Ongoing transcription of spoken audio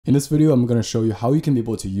In this video, I'm going to show you how you can be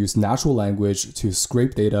able to use natural language to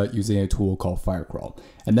scrape data using a tool called Firecrawl.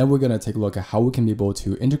 And then we're going to take a look at how we can be able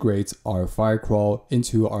to integrate our Firecrawl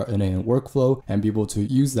into our n8n workflow and be able to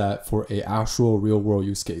use that for an actual real-world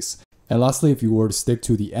use case. And lastly, if you were to stick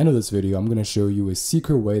to the end of this video, I'm going to show you a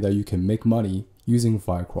secret way that you can make money using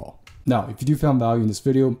Firecrawl. Now, if you do find value in this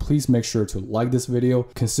video, please make sure to like this video,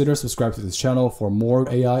 consider subscribing to this channel for more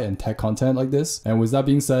AI and tech content like this. And with that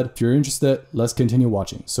being said, if you're interested, let's continue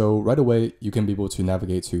watching. So right away, you can be able to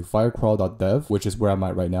navigate to firecrawl.dev, which is where I'm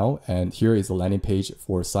at right now. And here is the landing page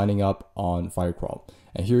for signing up on Firecrawl.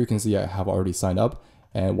 And here you can see I have already signed up.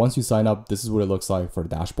 And once you sign up, this is what it looks like for the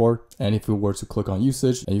dashboard. And if we were to click on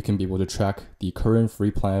usage, and you can be able to track the current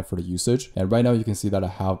free plan for the usage. And right now you can see that I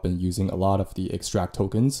have been using a lot of the extract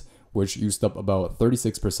tokens, which used up about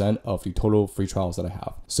 36% of the total free trials that I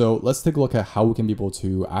have. So let's take a look at how we can be able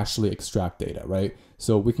to actually extract data, right?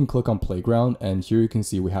 So we can click on Playground, and here you can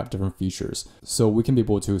see we have different features. So we can be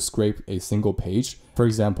able to scrape a single page. For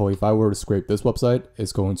example, if I were to scrape this website,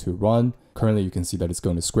 it's going to run. Currently, you can see that it's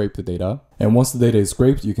going to scrape the data. And once the data is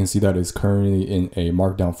scraped, you can see that it's currently in a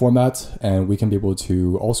markdown format, and we can be able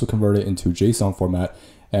to also convert it into JSON format.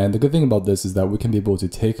 And the good thing about this is that we can be able to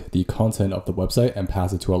take the content of the website and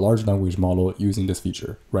pass it to a large language model using this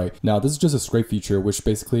feature, right? Now, this is just a scrape feature, which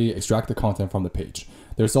basically extract the content from the page.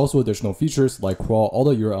 There's also additional features like crawl all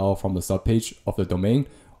the URL from the subpage of the domain,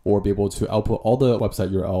 or be able to output all the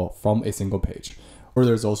website URL from a single page. Or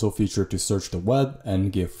there's also a feature to search the web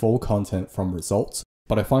and get full content from results.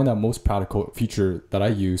 But I find that most practical feature that I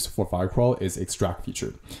use for Firecrawl is extract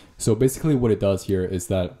feature. So basically what it does here is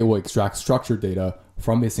that it will extract structured data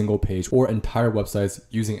from a single page or entire websites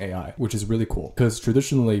using AI, which is really cool. Because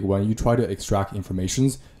traditionally, when you try to extract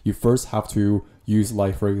informations, you first have to use,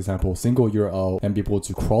 like, for example, single URL and be able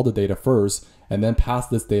to crawl the data first and then pass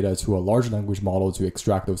this data to a large language model to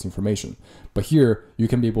extract those information. But here, you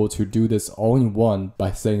can be able to do this all in one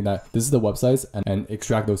by saying that this is the websites and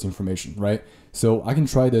extract those information, right? So I can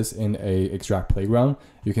try this in a extract playground.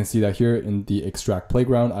 You can see that here in the extract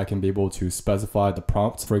playground, I can be able to specify the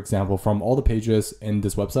prompt. For example, from all the pages in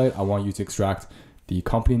this website, I want you to extract the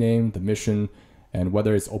company name, the mission, and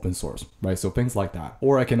whether it's open source, right? So things like that.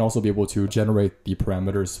 Or I can also be able to generate the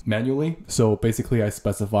parameters manually. So basically I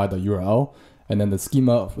specify the URL and then the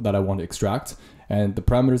schema that I want to extract. And the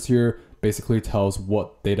parameters here basically tells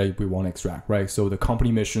what data we want to extract, right? So the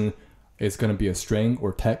company mission is going to be a string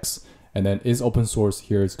or text. And then is open source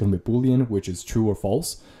here is going to be Boolean, which is true or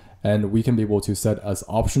false. And we can be able to set as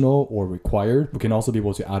optional or required. We can also be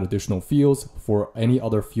able to add additional fields for any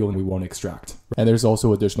other field we want to extract. And there's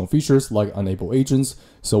also additional features like enable agents.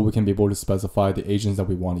 So we can be able to specify the agents that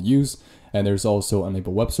we want to use. And there's also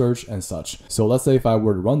enable web search and such. So let's say if I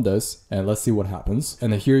were to run this and let's see what happens.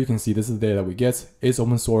 And then here you can see this is the data that we get. It's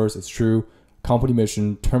open source, it's true. Company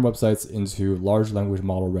mission, turn websites into large language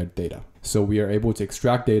model ready data. So we are able to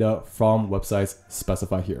extract data from websites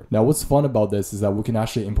specified here. Now, what's fun about this is that we can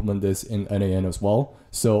actually implement this in n8n as well.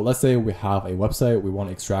 So let's say we have a website, we want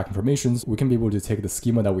to extract information. We can be able to take the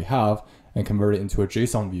schema that we have and convert it into a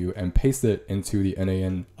JSON view and paste it into the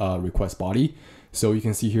n8n request body. So you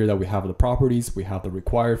can see here that we have the properties, we have the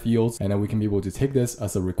required fields, and then we can be able to take this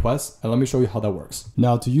as a request. And let me show you how that works.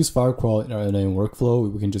 Now, to use Firecrawl in our n8n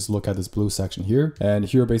workflow, we can just look at this blue section here. And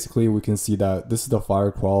here, basically, we can see that this is the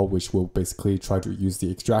Firecrawl, which will basically try to use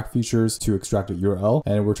the extract features to extract a URL.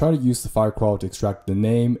 And we're trying to use the Firecrawl to extract the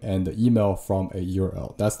name and the email from a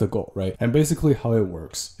URL. That's the goal, right? And basically how it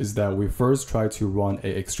works is that we first try to run a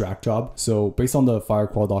extract job. So based on the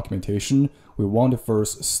Firecrawl documentation, we want to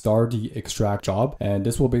first start the extract job, and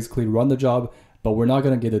this will basically run the job, but we're not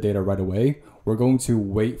going to get the data right away. We're going to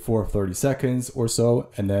wait for 30 seconds or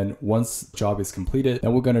so, and then once the job is completed,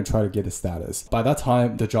 then we're going to try to get the status. By that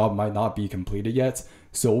time, the job might not be completed yet.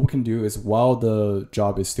 So what we can do is while the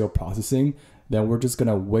job is still processing, then we're just going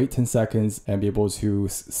to wait 10 seconds and be able to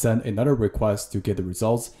send another request to get the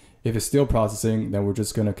results. If it's still processing, then we're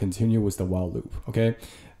just going to continue with the while loop, okay?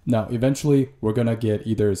 Now, eventually, we're going to get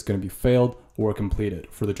either it's going to be failed or completed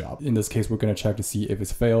for the job. In this case, we're going to check to see if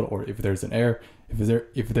it's failed or if there's an error.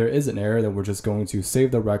 If there is an error, then we're just going to save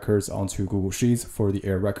the records onto Google Sheets for the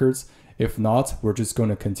error records. If not, we're just going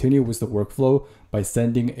to continue with the workflow by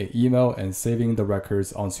sending an email and saving the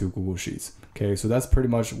records onto Google Sheets. Okay, so that's pretty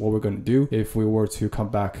much what we're going to do. If we were to come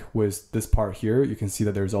back with this part here, you can see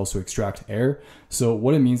that there's also extract error. So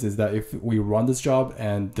what it means is that if we run this job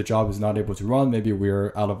and the job is not able to run, maybe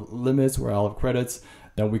we're out of limits, we're out of credits,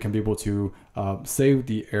 then we can be able to save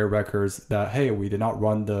the error records that, hey, we did not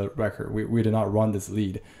run the record, we did not run this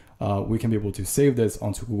lead. We can be able to save this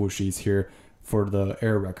onto Google Sheets here for the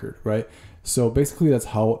error record, right? So basically that's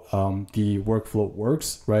how the workflow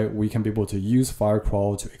works, right? We can be able to use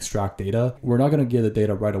Firecrawl to extract data. We're not going to get the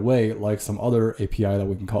data right away like some other API that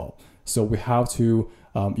we can call. So we have to,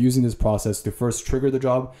 using this process to first trigger the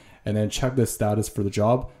job and then check the status for the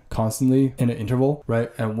job constantly in an interval,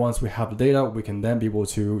 right? And once we have the data, we can then be able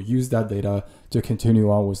to use that data to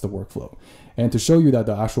continue on with the workflow. And to show you that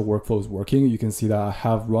the actual workflow is working, you can see that I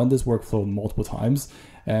have run this workflow multiple times.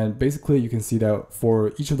 And basically you can see that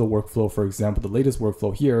for each of the workflow, for example, the latest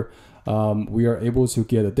workflow here, we are able to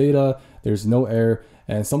get the data, there's no error,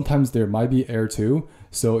 and sometimes there might be error too.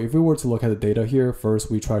 So if we were to look at the data here,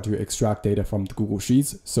 first we try to extract data from the Google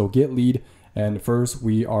Sheets. So get lead, and first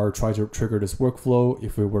we are trying to trigger this workflow.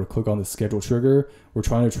 If we were to click on the schedule trigger, we're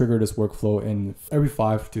trying to trigger this workflow in every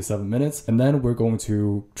 5 to 7 minutes. And then we're going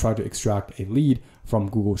to try to extract a lead from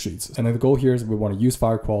Google Sheets. And then the goal here is we want to use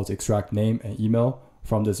Firecrawl to extract name and email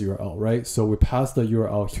from this URL, right? So we pass the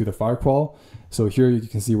URL to the Firecrawl. So here you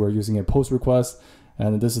can see we're using a post request,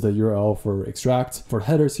 and this is the URL for extract. For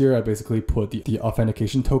headers here, I basically put the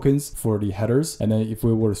authentication tokens for the headers. And then if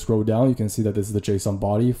we were to scroll down, you can see that this is the JSON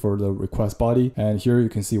body for the request body. And here you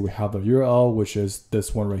can see we have the URL, which is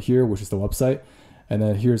this one right here, which is the website. And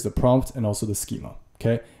then here's the prompt and also the schema,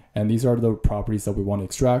 okay? And these are the properties that we want to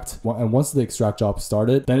extract. And once the extract job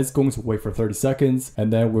started, then it's going to wait for 30 seconds,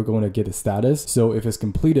 and then we're going to get the status. So if it's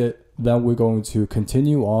completed, then we're going to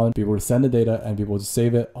continue on, be able to send the data and be able to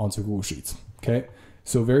save it onto Google Sheets, okay?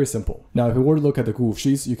 So very simple. Now, if we were to look at the Google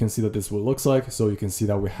Sheets, you can see that this is what it looks like. So you can see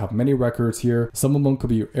that we have many records here. Some of them could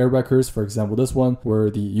be error records. For example, this one where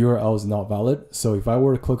the URL is not valid. So if I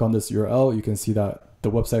were to click on this URL, you can see that the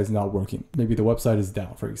website is not working. Maybe the website is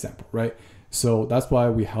down, for example, right? So that's why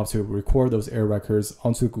we have to record those error records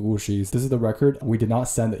onto Google Sheets. This is the record. We did not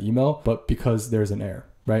send the email, but because there's an error,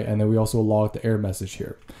 right? And then we also log the error message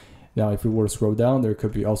here. Now, if we were to scroll down, there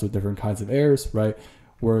could be also different kinds of errors, right?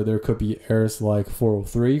 Where there could be errors like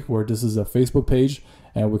 403, where this is a Facebook page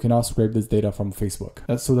and we cannot scrape this data from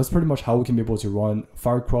Facebook. So that's pretty much how we can be able to run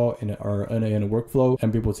Firecrawl in our n8n workflow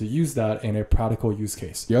and be able to use that in a practical use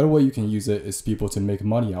case. The other way you can use it is to be able to make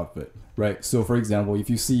money out of it, right? So for example, if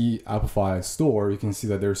you see Apify store, you can see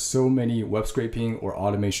that there's so many web scraping or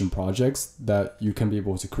automation projects that you can be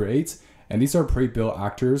able to create. And these are pre-built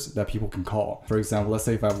actors that people can call. For example, let's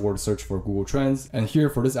say if I were to search for Google Trends, and here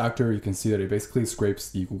for this actor, you can see that it basically scrapes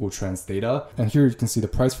the Google Trends data. And here you can see the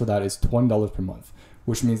price for that is $20 per month,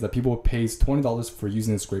 which means that people pays $20 for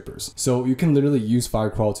using the scrapers. So you can literally use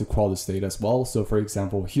Firecrawl to crawl this data as well. So for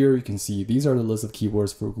example, here you can see these are the list of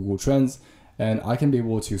keywords for Google Trends, and I can be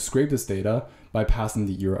able to scrape this data by passing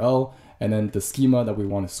the URL and then the schema that we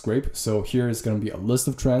want to scrape. So here is going to be a list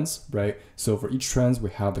of trends, right? So for each trends,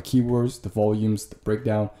 we have the keywords, the volumes, the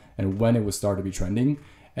breakdown, and when it will start to be trending.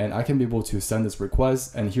 And I can be able to send this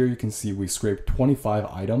request. And here you can see we scraped 25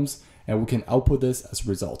 items and we can output this as a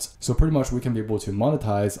result. So pretty much we can be able to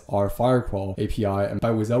monetize our Firecrawl API and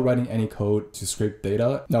without writing any code to scrape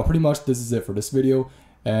data. Now, pretty much this is it for this video.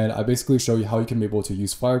 And I basically show you how you can be able to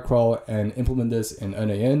use Firecrawl and implement this in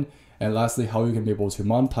n8n. And lastly, how you can be able to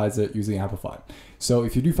monetize it using Apify. So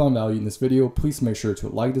if you do find value in this video, please make sure to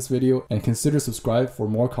like this video and consider subscribe for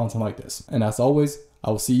more content like this. And as always, I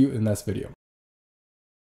will see you in the next video.